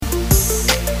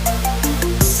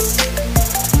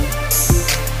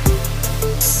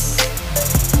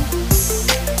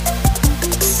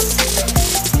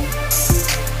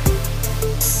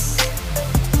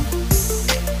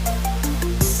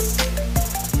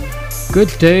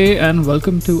Good day and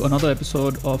welcome to another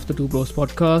episode of the Two Bros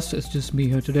podcast. It's just me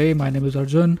here today. My name is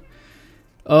Arjun.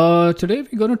 Today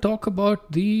we're going to talk about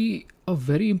a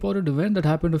very important event that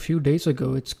happened a few days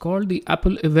ago. It's called the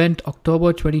Apple event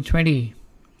October 2020.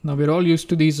 Now we're all used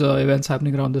to these events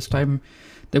happening around this time.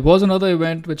 There was another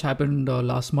event which happened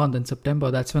last month in September.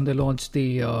 That's when they launched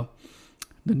the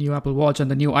new Apple Watch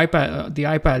and the new iPad, the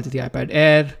iPad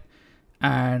Air,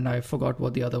 and I forgot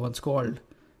what the other one's called.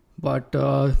 But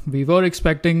we were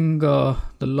expecting the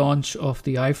launch of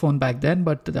the iPhone back then,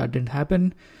 but that didn't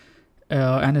happen.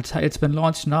 And it's been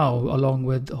launched now, along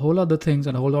with a whole other things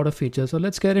and a whole lot of features. So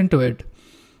let's get into it.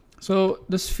 So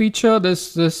this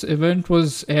event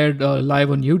was aired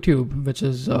live on YouTube, which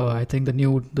is I think the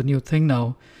new thing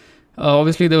now.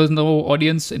 Obviously, there was no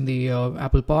audience in the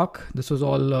Apple Park. This was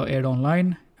all aired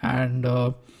online, and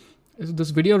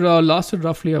this video lasted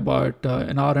roughly about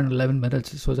an hour and 11 minutes.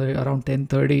 This was around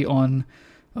 10:30 on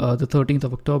the 13th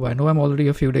of October. I know I'm already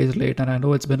a few days late, and I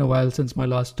know it's been a while since my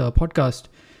last podcast.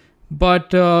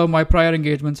 But my prior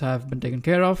engagements have been taken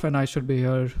care of, and I should be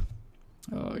here,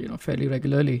 fairly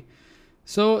regularly.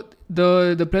 So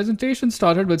the presentation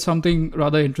started with something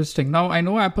rather interesting. Now I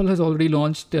know Apple has already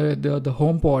launched the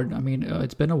HomePod. I mean,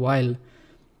 it's been a while.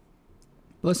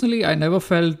 Personally, I never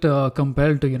felt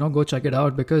compelled to go check it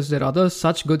out because there are other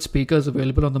such good speakers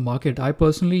available on the market. I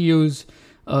personally use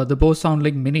the Bose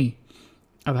SoundLink Mini.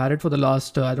 I've had it for the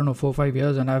last 4 or 5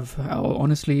 years, and I've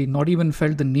honestly not even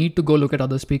felt the need to go look at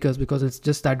other speakers because it's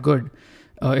just that good.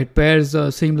 It pairs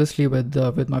seamlessly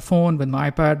with my phone, with my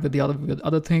iPad, with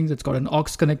other things. It's got an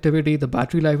aux connectivity. The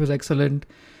battery life is excellent.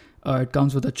 It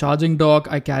comes with a charging dock.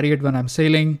 I carry it when I'm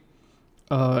sailing.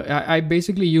 I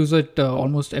basically use it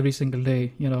almost every single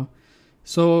day,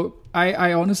 So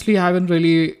I honestly haven't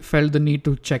really felt the need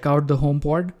to check out the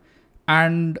HomePod.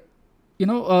 And,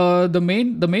 the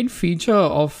main feature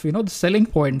of, the selling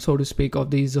point, so to speak,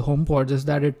 of these HomePods is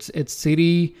that it's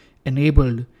Siri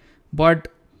enabled. But,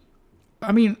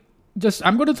 I mean,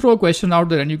 I'm going to throw a question out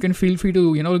there and you can feel free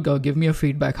to, give me a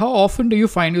feedback. How often do you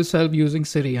find yourself using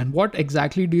Siri, and what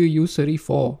exactly do you use Siri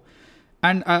for?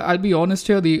 And I'll be honest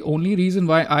here. The only reason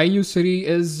why I use Siri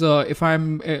is if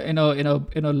I'm in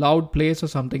a loud place or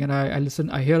something, and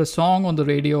I hear a song on the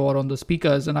radio or on the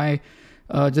speakers, and I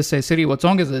just say, Siri, what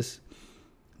song is this?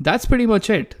 That's pretty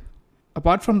much it.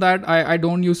 Apart from that, I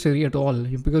don't use Siri at all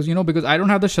because I don't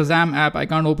have the Shazam app. I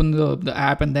can't open the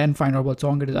app and then find out what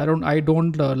song it is. I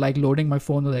don't like loading my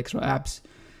phone with extra apps.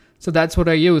 So that's what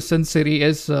I use, since Siri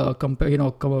is coupled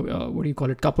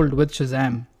with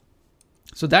Shazam.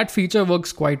 So that feature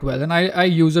works quite well, and I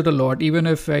use it a lot. Even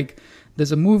if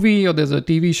there's a movie or there's a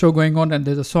TV show going on and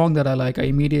there's a song that I like, I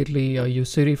immediately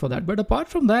use Siri for that. But apart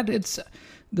from that, it's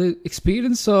the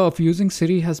experience of using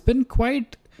Siri has been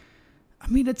quite. I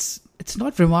mean, it's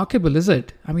not remarkable, is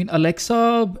it? I mean,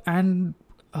 Alexa and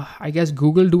I guess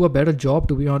Google do a better job,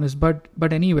 to be honest. But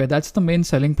anyway, that's the main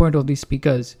selling point of these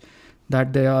speakers,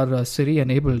 that they are Siri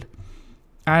enabled.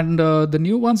 And the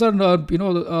new ones are,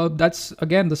 that's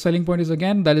again, the selling point is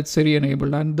again that it's Siri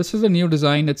enabled. And this is a new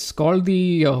design. It's called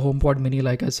the HomePod Mini,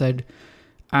 like I said.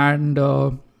 And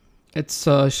it's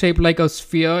shaped like a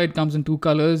sphere. It comes in two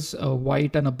colors, a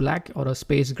white and a black, or a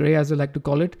space gray, as I like to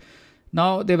call it.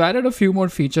 Now, they've added a few more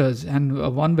features. And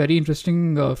one very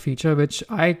interesting feature, which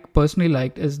I personally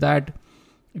liked, is that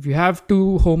if you have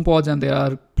two HomePods and they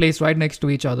are placed right next to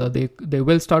each other, they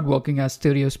will start working as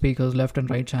stereo speakers, left and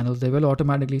right channels. They will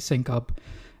automatically sync up,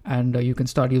 and you can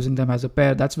start using them as a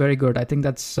pair. That's very good. I think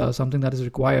that's something that is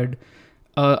required.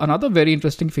 Another very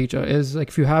interesting feature is, like,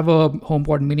 if you have a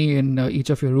HomePod Mini in each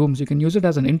of your rooms, you can use it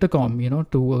as an intercom,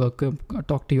 to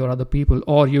talk to your other people,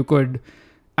 or you could,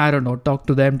 talk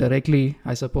to them directly,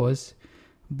 I suppose.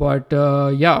 But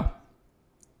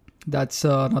that's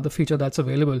another feature that's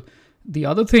available. The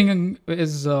other thing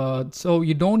is, so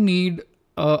you don't need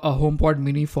a HomePod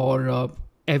Mini for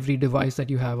every device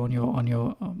that you have on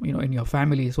your in your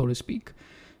family, so to speak.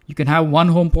 You can have one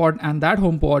HomePod, and that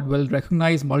HomePod will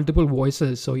recognize multiple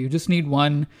voices. So you just need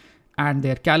one, and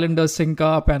their calendars sync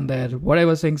up, and their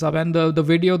whatever syncs up. And the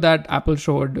video that Apple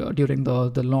showed during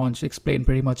the launch explained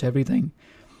pretty much everything.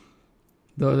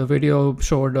 The video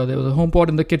showed there was a HomePod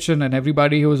in the kitchen, and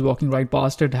everybody who was walking right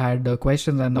past it had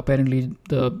questions, and apparently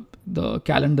the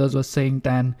calendars were synced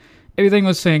and everything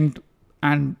was synced,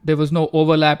 and there was no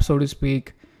overlap, so to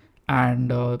speak,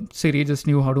 and Siri just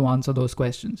knew how to answer those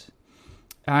questions.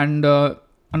 And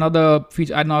another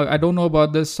feature, I don't know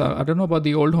about this, I don't know about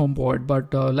the old HomePod,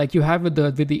 but like you have with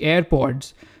the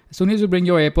AirPods, as soon as you bring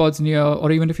your AirPods near,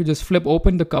 or even if you just flip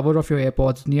open the cover of your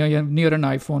AirPods near an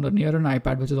iPhone or near an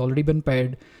iPad, which has already been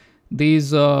paired,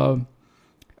 these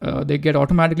they get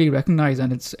automatically recognized,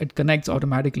 and it connects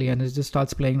automatically, and it just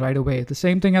starts playing right away. The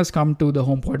same thing has come to the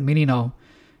HomePod Mini now.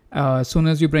 As soon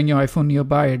as you bring your iPhone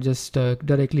nearby, it just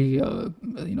directly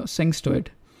syncs to it.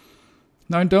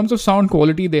 Now, in terms of sound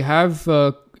quality, they have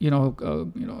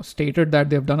stated that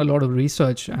they've done a lot of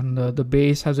research, and the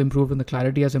bass has improved, and the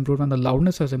clarity has improved, and the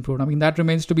loudness has improved. I mean, that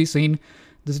remains to be seen.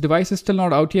 This device is still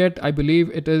not out yet. I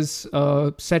believe it is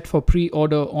set for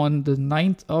pre-order on the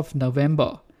 9th of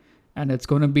November, and it's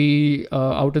going to be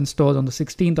out in stores on the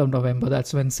 16th of November.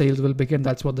 That's when sales will begin.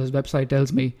 That's what this website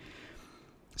tells me.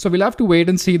 So we'll have to wait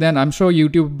and see then. I'm sure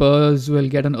YouTubers will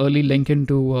get an early link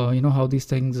into how these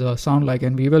things sound like,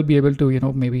 and we will be able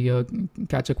to maybe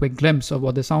catch a quick glimpse of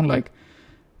what they sound like.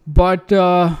 But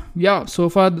so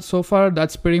far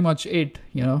that's pretty much it.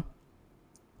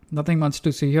 Nothing much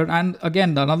to see here. And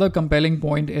again, another compelling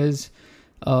point is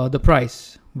the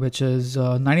price, which is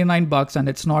 $99, and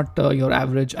it's not your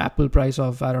average Apple price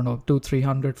of, I don't know,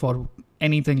 $200-300 for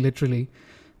anything literally.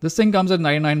 This thing comes at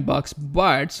 $99,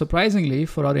 but surprisingly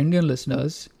for our Indian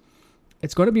listeners,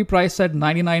 it's going to be priced at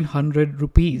 9,900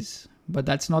 rupees. But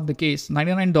that's not the case.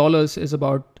 $99 is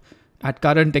about, at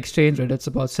current exchange rate, it's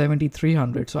about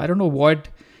 7,300. So I don't know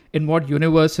in what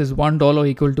universe is $1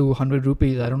 equal to 100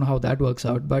 rupees. I don't know how that works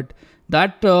out. But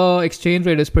that exchange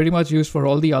rate is pretty much used for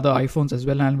all the other iPhones as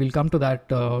well. And we'll come to that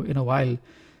in a while.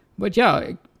 But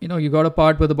yeah, you got to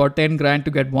part with about 10 grand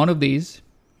to get one of these.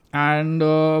 And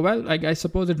I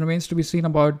suppose it remains to be seen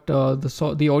about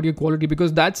the audio quality,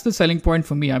 because that's the selling point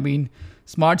for me. I mean,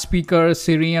 smart speaker,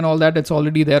 Siri and all that, it's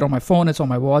already there on my phone, it's on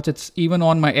my watch, it's even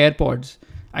on my AirPods.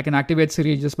 I can activate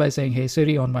Siri just by saying, "Hey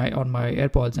Siri" on my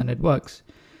AirPods, and it works.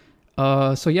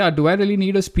 So yeah, do I really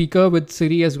need a speaker with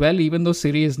Siri as well, even though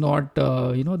Siri is not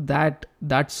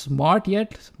that smart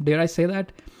yet? Dare I say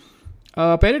that?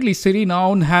 Apparently Siri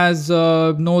now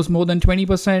knows more than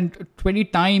 20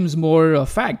 times more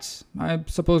facts. I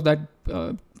suppose that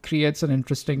creates an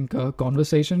interesting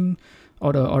conversation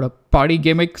or a party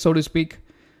gimmick, so to speak.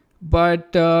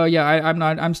 But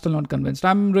I'm still not convinced.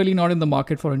 I'm really not in the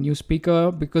market for a new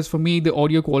speaker, because for me the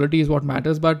audio quality is what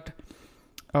matters. But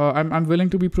I'm willing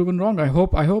to be proven wrong. I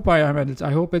hope I am.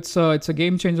 I hope it's a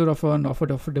game changer of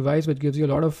a device which gives you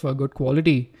a lot of good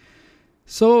quality.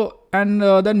 So, and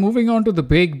then moving on to the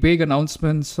big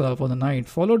announcements for the night,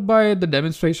 followed by the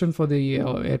demonstration for the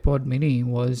AirPod Mini,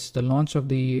 was the launch of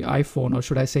the iPhone, or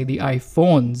should I say the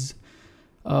iPhones,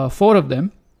 4 of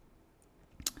them.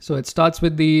 So it starts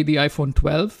with the iPhone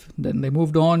 12, then they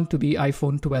moved on to the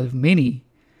iPhone 12 Mini,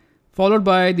 followed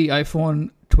by the iPhone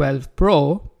 12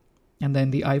 Pro, and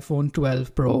then the iPhone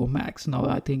 12 Pro Max. Now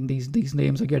I think these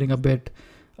names are getting a bit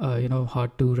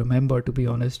hard to remember, to be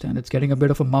honest, and it's getting a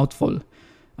bit of a mouthful.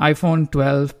 iPhone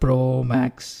 12 Pro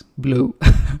Max Blue.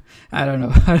 I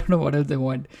don't know what else they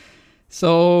want.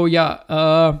 So yeah,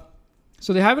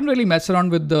 so they haven't really messed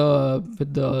around with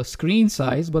the screen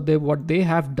size, but what they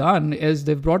have done is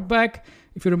they've brought back,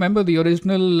 if you remember, the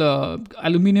original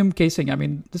aluminum casing. I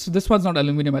mean, this one's not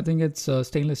aluminum. I think it's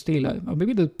stainless steel, or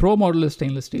maybe the Pro model is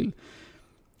stainless steel.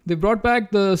 They brought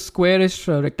back the squarish,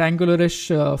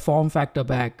 rectangularish form factor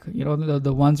back.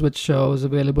 The ones which was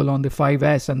available on the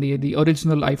 5S and the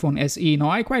original iPhone SE.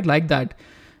 Now, I quite like that.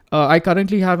 I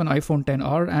currently have an iPhone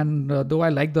XR, and though I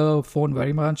like the phone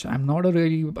very much, I'm not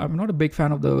a big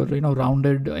fan of the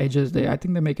rounded edges. I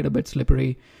think they make it a bit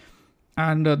slippery.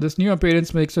 And this new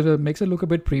appearance makes it look a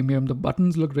bit premium. The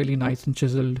buttons look really nice and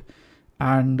chiseled.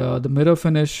 And the mirror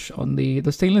finish on the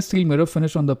stainless steel mirror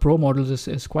finish on the Pro models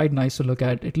is quite nice to look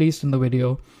at least in the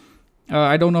video.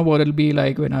 I don't know what it'll be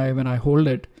like when I hold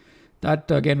it. That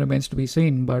again remains to be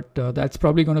seen, but that's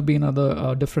probably going to be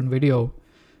another different video.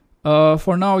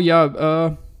 For now,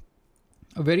 a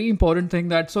very important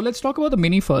thing so let's talk about the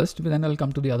Mini first, then I'll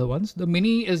come to the other ones. The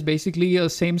Mini is basically the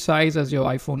same size as your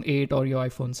iPhone 8 or your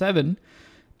iPhone 7.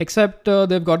 Except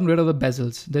they've gotten rid of the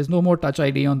bezels. There's no more Touch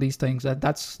ID on these things.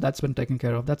 That's been taken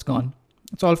care of. That's gone.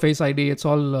 It's all Face ID. It's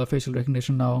all facial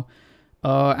recognition now.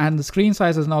 And the screen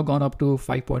size has now gone up to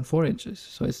 5.4 inches.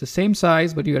 So it's the same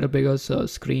size, but you get a bigger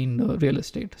screen real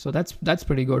estate. So that's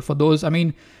pretty good for those. I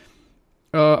mean,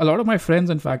 a lot of my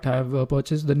friends, in fact, have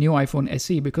purchased the new iPhone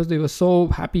SE because they were so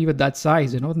happy with that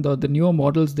size. The newer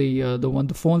models,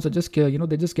 the phones are just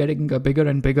they're just getting bigger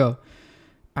and bigger.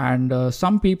 And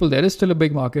some people, there is still a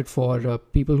big market for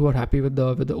people who are happy with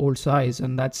the old size,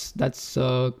 and that's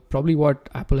probably what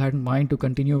Apple had in mind to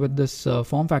continue with this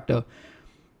form factor.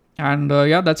 And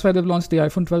that's why they've launched the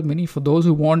iPhone 12 Mini for those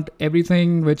who want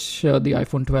everything which the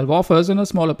iPhone 12 offers in a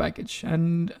smaller package.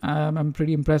 And I'm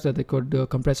pretty impressed that they could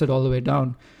compress it all the way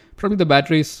down. Probably the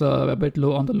battery is a bit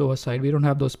low on the lower side. We don't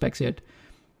have those specs yet.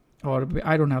 or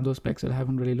I don't have those specs. I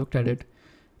haven't really looked at it.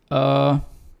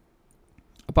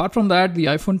 Apart from that, the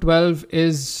iPhone 12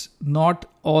 is not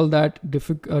all that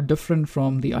different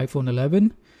from the iPhone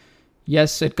 11.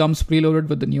 Yes, it comes preloaded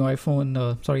with the new the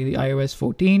iOS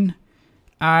 14.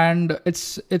 And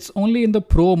it's only in the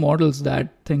Pro models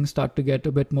that things start to get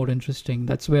a bit more interesting.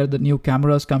 That's where the new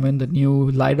cameras come in. The new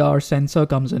LiDAR sensor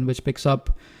comes in, which picks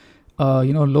up,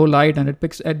 low light, and it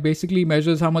basically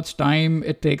measures how much time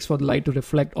it takes for the light to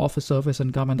reflect off a surface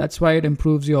and come. And that's why it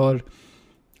improves your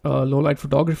low light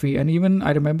photography. And even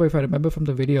if I remember from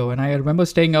the video, and I remember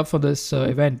staying up for this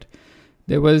event,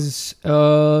 there was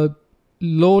low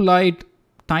light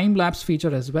time-lapse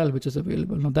feature as well, which is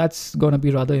available. Now that's going to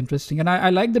be rather interesting. And I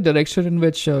like the direction in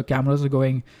which cameras are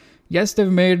going. Yes,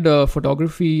 they've made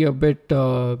photography a bit,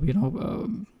 dumber,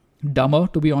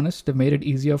 to be honest. They've made it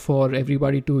easier for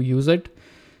everybody to use it.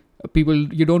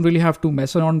 You don't really have to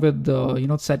mess around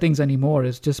with settings anymore.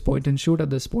 It's just point and shoot at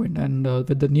this point. And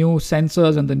with the new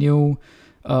sensors and the new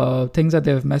things that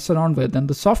they've messed around with, and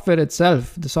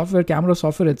the camera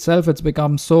software itself, it's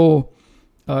become so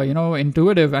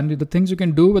intuitive, and the things you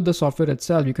can do with the software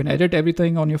itself. You can edit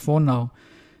everything on your phone now.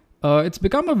 It's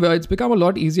become a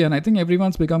lot easier, and I think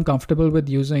everyone's become comfortable with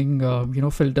using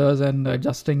filters and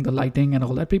adjusting the lighting and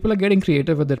all that. People are getting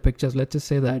creative with their pictures. Let's just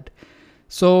say that.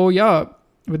 So yeah,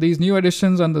 with these new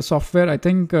additions and the software, I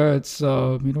think it's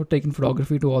taken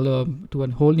photography to a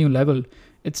whole new level.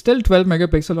 It's still 12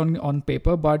 megapixel on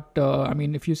paper, but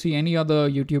if you see any other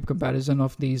YouTube comparison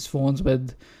of these phones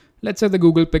with, let's say, the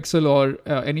Google Pixel or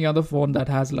any other phone that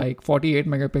has like 48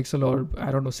 megapixel or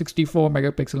 64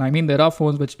 megapixel. There are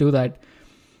phones which do that.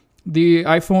 The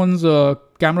iPhone's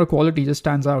camera quality just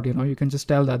stands out. You can just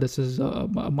tell that this is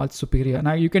much superior.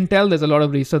 Now you can tell there's a lot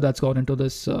of research that's gone into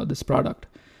this product.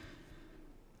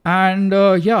 And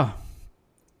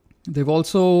they've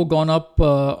also gone up,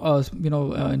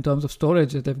 in terms of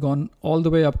storage. They've gone all the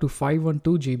way up to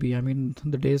 512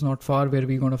 GB. The day is not far where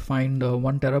we're going to find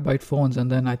 1 terabyte phones.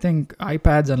 And then I think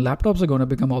iPads and laptops are going to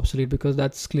become obsolete, because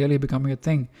that's clearly becoming a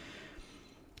thing.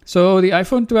 So the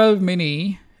iPhone 12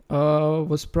 mini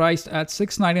was priced at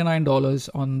 $699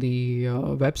 on the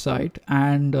website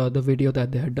and the video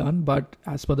that they had done. But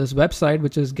as per this website,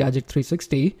 which is Gadget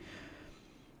 360,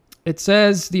 it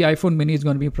says the iPhone mini is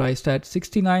going to be priced at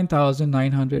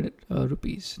 69,900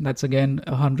 rupees. That's again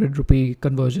 100 rupee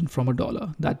conversion from a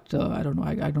dollar. That I don't know.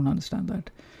 I don't understand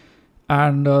that.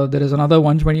 And there is another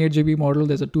 128 GB model.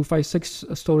 There's a 256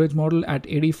 storage model at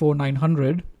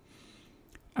 84,900.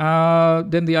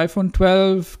 Then the iPhone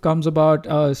 12 comes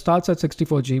starts at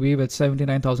 64 GB with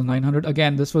 79,900.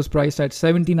 Again, this was priced at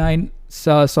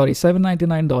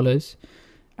 $799.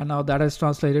 And now that has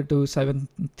translated to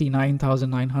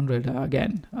 79,900.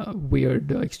 Again,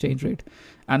 weird exchange rate.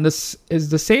 And this is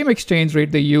the same exchange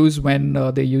rate they use when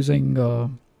they're using the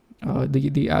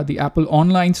Apple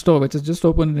online store, which is just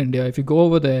open in India. If you go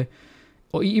over there,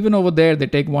 or even over there, they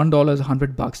take $1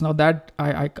 $100. Now that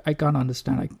I can't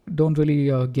understand. I don't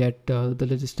really get the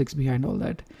logistics behind all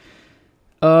that.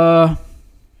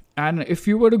 And if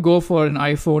you were to go for an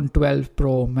iPhone 12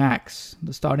 Pro Max,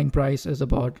 the starting price is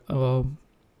about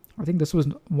I think this was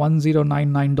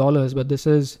 $1099, but this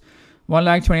is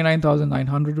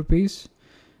 1,29,900 rupees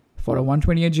for a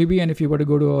 128 GB. And if you were to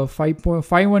go to a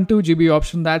 512 GB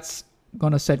option, that's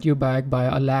gonna set you back by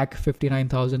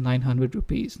 1,59,900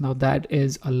 rupees. Now that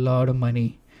is a lot of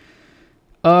money.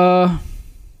 Yeah,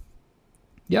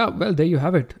 well, there you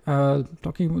have it.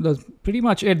 That's pretty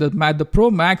much it. The Pro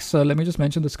Max, let me just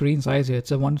mention the screen size here.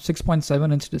 It's a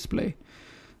 6.7 inch display.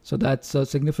 So that's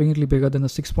significantly bigger than the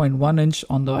 6.1 inch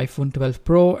on the iPhone 12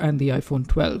 Pro and the iPhone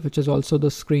 12, which is also the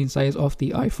screen size of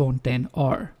the iPhone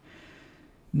XR.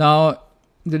 Now,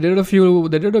 they did a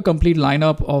complete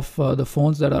lineup of the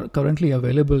phones that are currently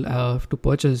available to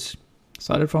purchase.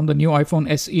 Started from the new iPhone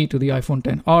SE to the iPhone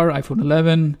XR, iPhone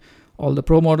 11, all the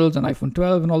Pro models, and iPhone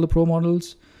 12 and all the Pro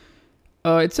models.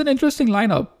 It's an interesting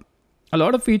lineup. A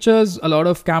lot of features, a lot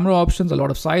of camera options, a lot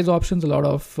of size options, a lot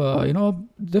of,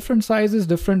 different sizes,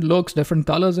 different looks, different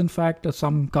colors. In fact,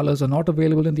 some colors are not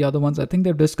available in the other ones. I think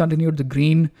they've discontinued the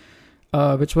green,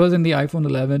 which was in the iPhone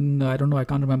 11. I don't know. I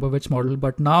can't remember which model.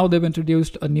 But now they've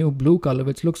introduced a new blue color,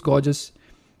 which looks gorgeous.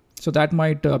 So that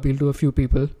might appeal to a few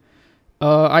people.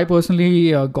 I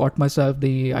personally got myself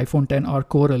the iPhone XR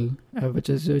Coral, which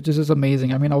is just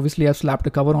amazing. Obviously, I've slapped a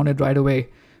cover on it right away.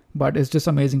 But it's just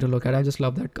amazing to look at. I just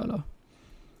love that color.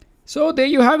 So there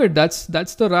you have it. That's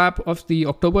the wrap of the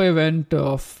October event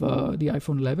of the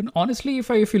iPhone 11. Honestly,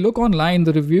 if you look online,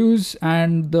 the reviews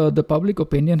and the public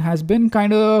opinion has been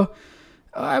kind of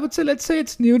I would say, let's say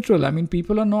it's neutral. I mean,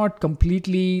 people are not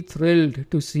completely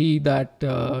thrilled to see that,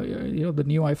 the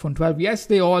new iPhone 12. Yes,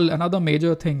 another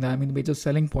major thing, I mean, major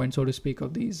selling point, so to speak,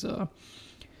 of these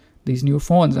new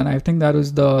phones. And I think that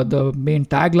was the main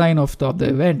tagline of the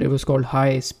event. It was called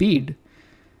high speed.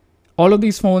 All of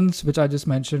these phones, which I just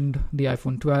mentioned, the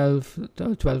iPhone 12,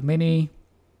 the 12 mini,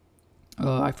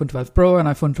 iPhone 12 Pro and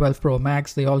iPhone 12 Pro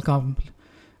Max, they all come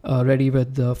ready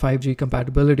with 5G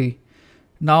compatibility.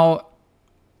 Now,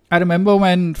 I remember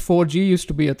when 4G used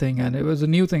to be a thing, and it was a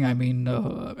new thing. I mean,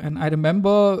 and I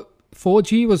remember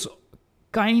 4G was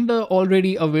kind of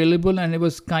already available, and it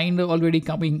was kind of already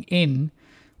coming in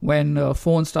when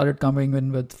phones started coming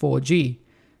in with 4G.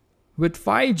 With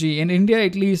 5G in India,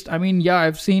 at least, I mean, yeah,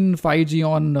 I've seen 5G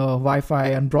on Wi-Fi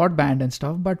and broadband and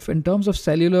stuff, but in terms of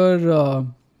cellular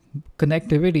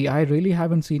connectivity, I really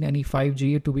haven't seen any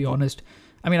 5G, to be honest.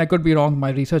 I mean, I could be wrong.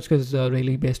 My research is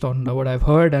really based on what I've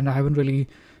heard, and I haven't really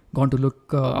gone to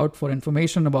look out for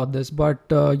information about this. But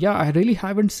yeah, I really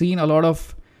haven't seen a lot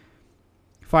of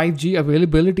 5G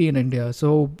availability in India.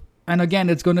 So, and again,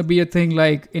 it's going to be a thing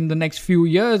like in the next few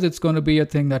years, it's going to be a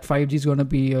thing that 5G is going to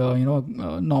be,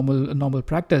 normal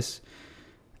practice.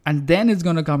 And then it's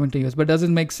going to come into use. But does it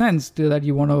make sense that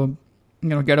you want to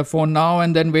get a phone now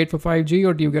and then wait for 5G,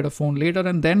 or do you get a phone later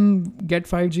and then get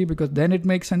 5G because then it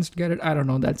makes sense to get it? I don't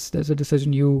know. There's a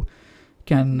decision you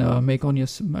can make on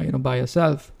by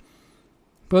yourself.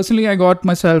 Personally, I got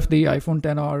myself the iPhone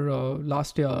XR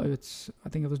last year. I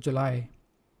think it was July,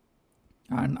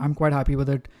 and I'm quite happy with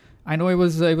it. I know it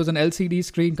was an LCD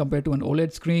screen compared to an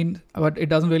OLED screen, but it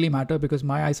doesn't really matter because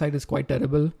my eyesight is quite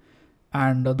terrible.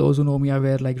 And those who know me, I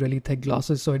wear like really thick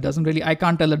glasses. So I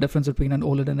can't tell the difference between an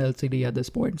OLED and LCD at this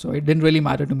point. So it didn't really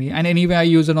matter to me. And anyway, I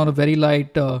use it on a very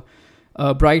light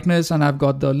brightness, and I've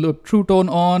got the True Tone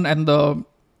on and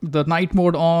the night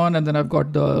mode on. And then I've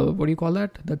got the, what do you call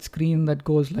that? That screen that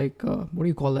goes like, what do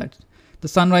you call that? The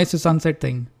sunrise to sunset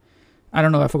thing. I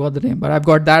don't know, I forgot the name, but I've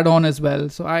got that on as well.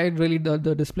 So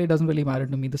the display doesn't really matter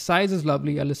to me. The size is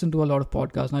lovely. I listen to a lot of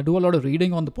podcasts, and I do a lot of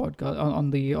reading on the podcast,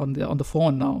 on the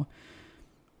phone now.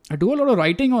 I do a lot of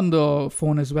writing on the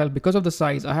phone as well because of the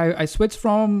size. I switched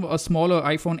from a smaller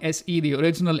iPhone SE, the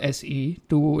original SE,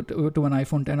 to an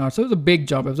iPhone XR. So it was a big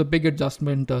jump. It was a big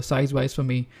adjustment size-wise for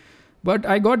me. But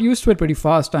I got used to it pretty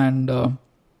fast, and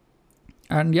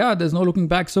yeah, there's no looking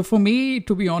back. So for me,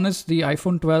 to be honest, the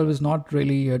iPhone 12 is not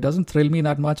really, doesn't thrill me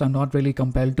that much. I'm not really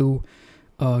compelled to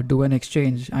do an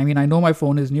exchange. I mean, I know my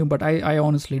phone is new, but I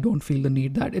honestly don't feel the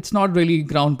need that. It's not really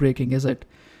groundbreaking, is it?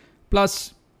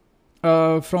 Plus,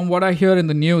 from what I hear in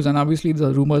the news, and obviously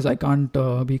the rumors, I can't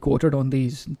be quoted on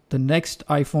these, the next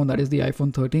iPhone, that is the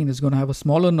iPhone 13, is going to have a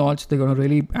smaller notch. They're going to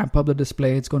really amp up the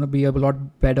display. It's going to be a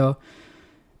lot better.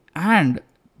 And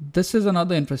this is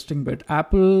another interesting bit.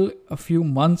 Apple, a few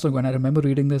months ago, and I remember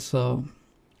reading this on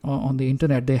the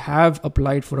internet, they have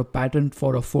applied for a patent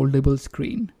for a foldable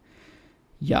screen.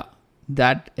 Yeah,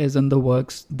 that is in the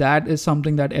works. That is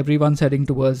something that everyone's heading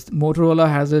towards. Motorola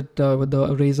has it with the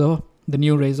Razr, the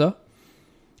new Razr.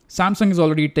 Samsung has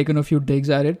already taken a few digs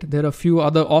at it. There are a few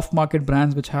other off-market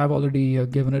brands which have already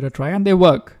given it a try, and they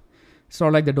work. It's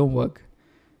not like they don't work.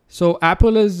 So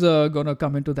Apple is going to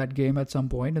come into that game at some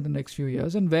point in the next few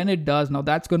years. And when it does, now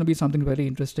that's going to be something very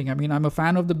interesting. I mean, I'm a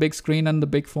fan of the big screen and the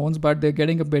big phones, but they're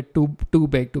getting a bit too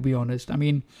big, to be honest. I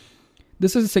mean,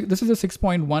 this is a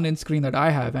 6.1 inch screen that I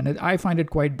have, and I find it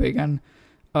quite big. And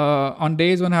on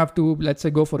days when I have to, let's say,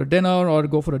 go for a dinner or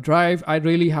go for a drive, I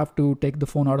really have to take the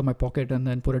phone out of my pocket and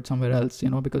then put it somewhere else,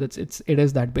 because it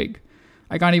is that big.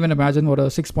 I can't even imagine what a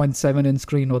 6.7 inch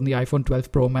screen on the iPhone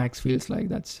 12 Pro Max feels like.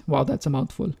 That's a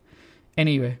mouthful.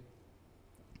 Anyway,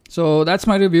 so that's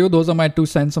my review. Those are my 2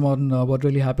 cents on what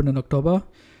really happened in October.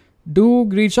 Do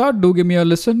reach out, do give me a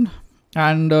listen,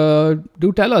 and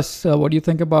do tell us what you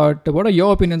think about, what are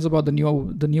your opinions about the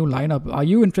new lineup. Are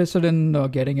you interested in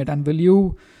getting it, and will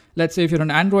you, let's say if you're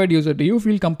an Android user, do you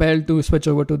feel compelled to switch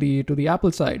over to the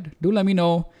Apple side? Do let me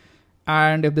know.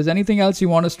 And if there's anything else you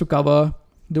want us to cover,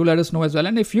 do let us know as well.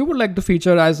 And if you would like to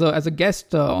feature as a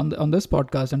guest on this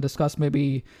podcast and discuss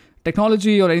maybe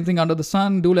technology or anything under the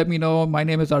sun, do let me know. My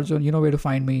name is Arjun. You know where to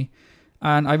find me.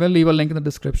 And I will leave a link in the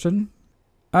description.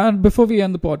 And before we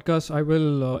end the podcast, I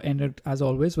will end it as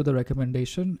always with a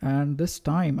recommendation. And this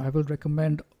time I will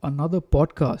recommend another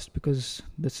podcast because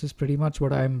this is pretty much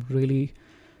what I'm really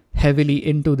heavily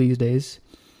into these days.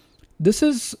 This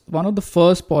is one of the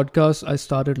first podcasts I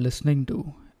started listening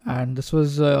to. And this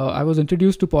was, I was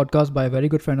introduced to podcasts by a very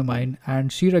good friend of mine,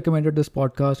 and she recommended this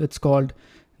podcast. It's called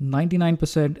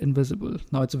 99% Invisible.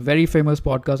 Now, it's a very famous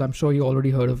podcast. I'm sure you already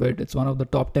heard of it. It's one of the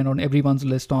top 10 on everyone's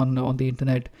list on the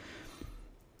internet.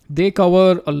 They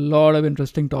cover a lot of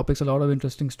interesting topics, a lot of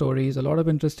interesting stories, a lot of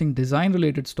interesting design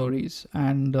related stories.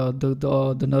 And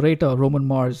the narrator, Roman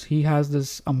Mars, he has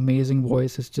this amazing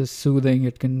voice. It's just soothing.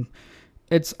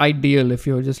 It's ideal if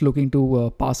you're just looking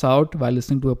to pass out while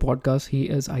listening to a podcast. He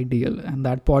is ideal. And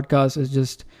that podcast is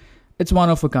just, it's one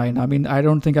of a kind. I mean, I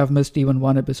don't think I've missed even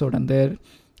one episode. And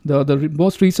the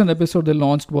most recent episode they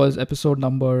launched was episode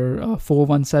number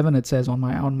 417. It says on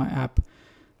my app.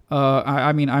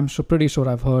 I mean, I'm pretty sure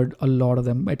I've heard a lot of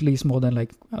them, at least more than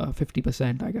like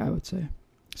 50%, I would say.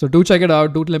 So do check it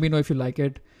out. Do let me know if you like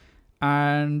it.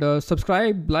 And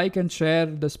subscribe, like, and share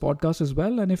this podcast as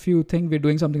well. And if you think we're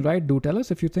doing something right, do tell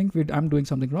us. If you think I'm doing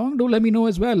something wrong, do let me know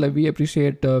as well. We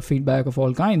appreciate feedback of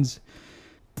all kinds.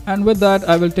 And with that,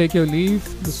 I will take your leave.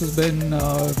 This has been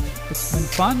it's been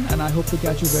fun, and I hope to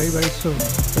catch you very, very soon.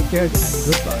 Take care and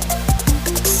goodbye.